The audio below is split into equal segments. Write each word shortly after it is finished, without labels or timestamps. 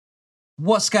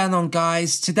What's going on,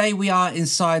 guys? Today we are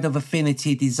inside of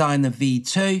Affinity Designer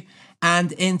V2,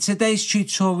 and in today's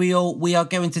tutorial we are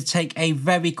going to take a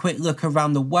very quick look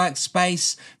around the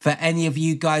workspace for any of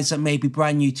you guys that may be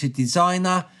brand new to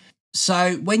Designer.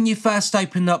 So when you first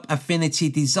open up Affinity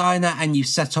Designer and you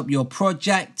set up your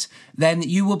project, then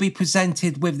you will be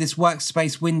presented with this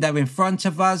workspace window in front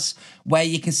of us, where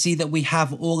you can see that we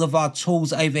have all of our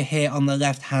tools over here on the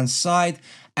left hand side,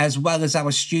 as well as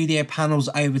our studio panels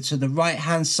over to the right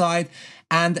hand side.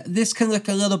 And this can look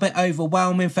a little bit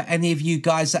overwhelming for any of you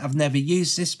guys that have never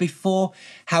used this before.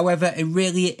 However, it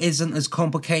really isn't as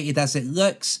complicated as it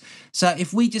looks. So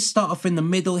if we just start off in the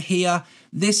middle here,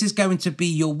 this is going to be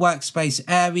your workspace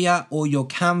area or your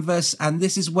canvas, and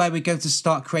this is where we're going to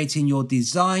start creating your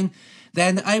design.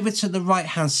 Then over to the right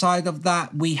hand side of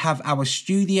that, we have our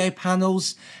studio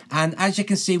panels, and as you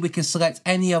can see, we can select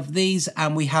any of these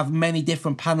and we have many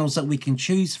different panels that we can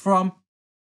choose from.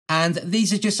 And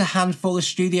these are just a handful of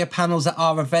studio panels that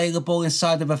are available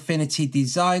inside of Affinity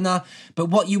Designer. But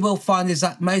what you will find is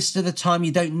that most of the time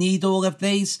you don't need all of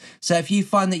these. So if you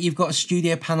find that you've got a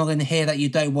studio panel in here that you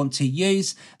don't want to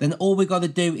use, then all we got to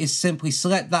do is simply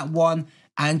select that one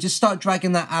and just start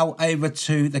dragging that out over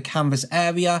to the canvas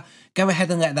area. Go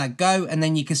ahead and let that go, and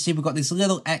then you can see we've got this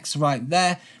little X right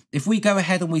there. If we go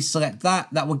ahead and we select that,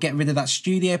 that will get rid of that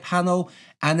studio panel,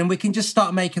 and then we can just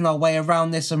start making our way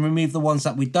around this and remove the ones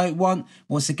that we don't want.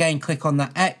 Once again, click on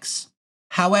that X.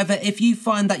 However, if you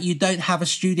find that you don't have a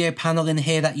studio panel in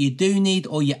here that you do need,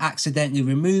 or you accidentally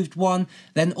removed one,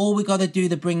 then all we got to do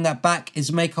to bring that back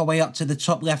is make our way up to the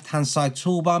top left hand side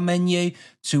toolbar menu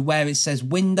to where it says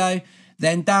window.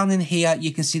 Then down in here,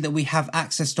 you can see that we have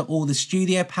access to all the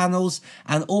studio panels,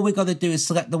 and all we got to do is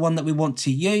select the one that we want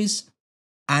to use.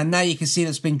 And now you can see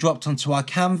that's been dropped onto our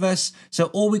canvas. So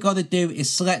all we got to do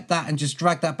is select that and just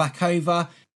drag that back over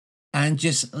and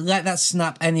just let that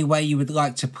snap any way you would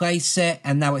like to place it.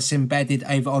 And now it's embedded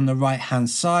over on the right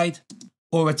hand side.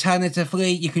 Or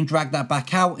alternatively, you can drag that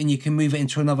back out and you can move it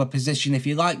into another position if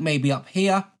you like, maybe up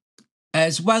here.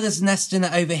 As well as nesting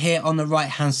it over here on the right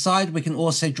hand side, we can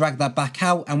also drag that back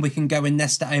out and we can go and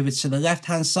nest it over to the left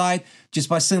hand side just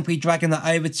by simply dragging that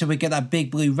over till we get that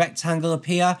big blue rectangle up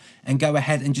here, and go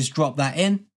ahead and just drop that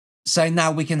in. So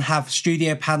now we can have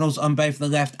studio panels on both the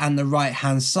left and the right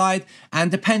hand side.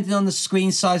 And depending on the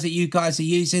screen size that you guys are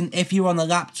using, if you're on a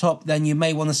laptop, then you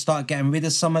may want to start getting rid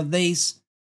of some of these,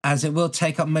 as it will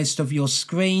take up most of your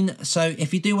screen. So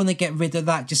if you do want to get rid of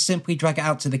that, just simply drag it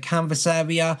out to the canvas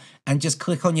area and just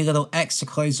click on your little X to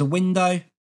close the window.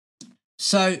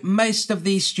 So most of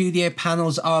these studio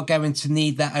panels are going to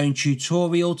need their own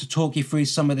tutorial to talk you through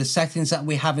some of the settings that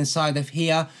we have inside of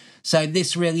here. So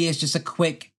this really is just a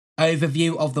quick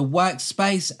overview of the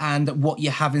workspace and what you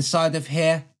have inside of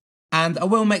here. And I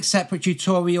will make separate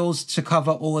tutorials to cover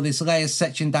all of this layers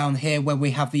section down here where we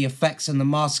have the effects and the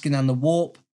masking and the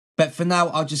warp. But for now,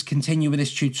 I'll just continue with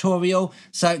this tutorial.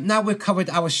 So now we've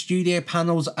covered our studio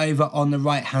panels over on the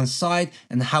right hand side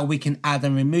and how we can add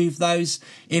and remove those.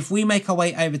 If we make our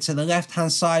way over to the left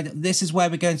hand side, this is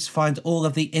where we're going to find all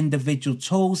of the individual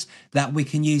tools that we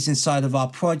can use inside of our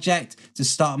project to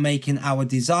start making our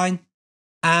design.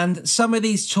 And some of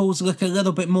these tools look a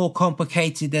little bit more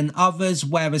complicated than others,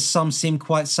 whereas some seem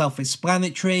quite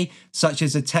self-explanatory, such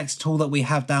as the text tool that we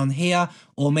have down here,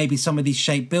 or maybe some of these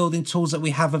shape building tools that we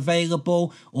have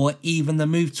available, or even the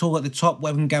move tool at the top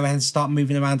where we can go ahead and start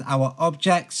moving around our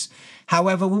objects.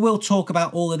 However, we will talk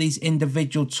about all of these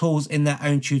individual tools in their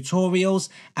own tutorials,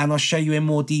 and I'll show you in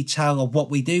more detail of what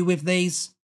we do with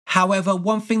these. However,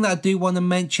 one thing that I do want to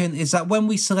mention is that when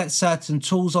we select certain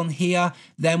tools on here,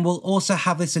 then we'll also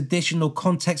have this additional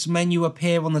context menu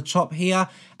appear on the top here,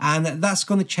 and that's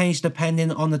going to change depending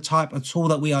on the type of tool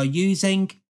that we are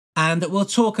using. And we'll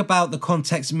talk about the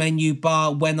context menu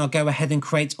bar when I go ahead and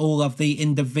create all of the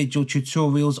individual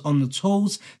tutorials on the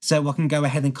tools, so I can go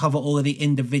ahead and cover all of the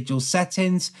individual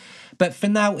settings. But for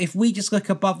now, if we just look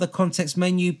above the context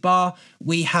menu bar,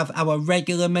 we have our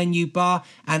regular menu bar,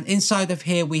 and inside of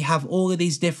here we have all of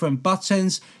these different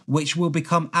buttons which will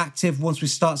become active once we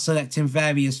start selecting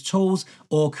various tools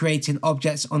or creating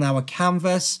objects on our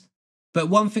canvas. But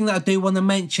one thing that I do want to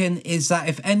mention is that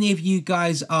if any of you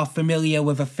guys are familiar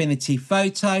with Affinity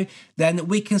Photo, then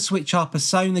we can switch our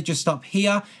persona just up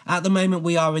here. At the moment,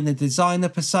 we are in the designer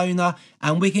persona,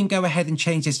 and we can go ahead and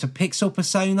change this to pixel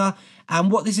persona. And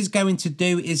what this is going to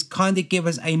do is kind of give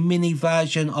us a mini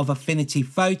version of Affinity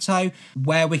Photo,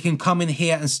 where we can come in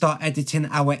here and start editing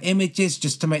our images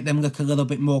just to make them look a little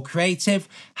bit more creative.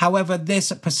 However,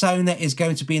 this persona is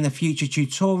going to be in a future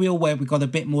tutorial where we've got a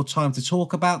bit more time to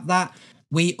talk about that.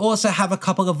 We also have a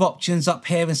couple of options up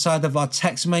here inside of our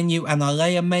text menu and our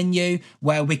layer menu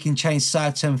where we can change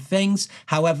certain things.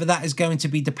 However, that is going to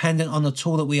be dependent on the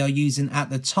tool that we are using at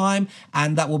the time,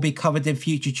 and that will be covered in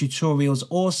future tutorials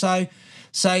also.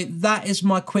 So that is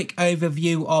my quick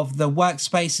overview of the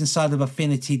workspace inside of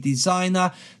Affinity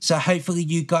Designer. So hopefully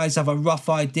you guys have a rough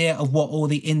idea of what all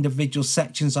the individual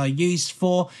sections are used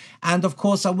for. And of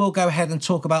course, I will go ahead and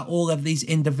talk about all of these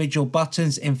individual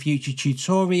buttons in future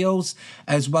tutorials,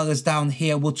 as well as down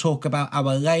here, we'll talk about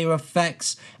our layer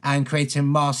effects and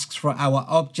creating masks for our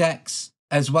objects,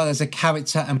 as well as a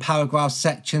character and paragraph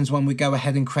sections when we go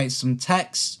ahead and create some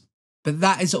text. But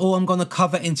that is all I'm going to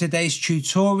cover in today's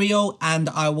tutorial, and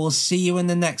I will see you in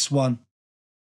the next one.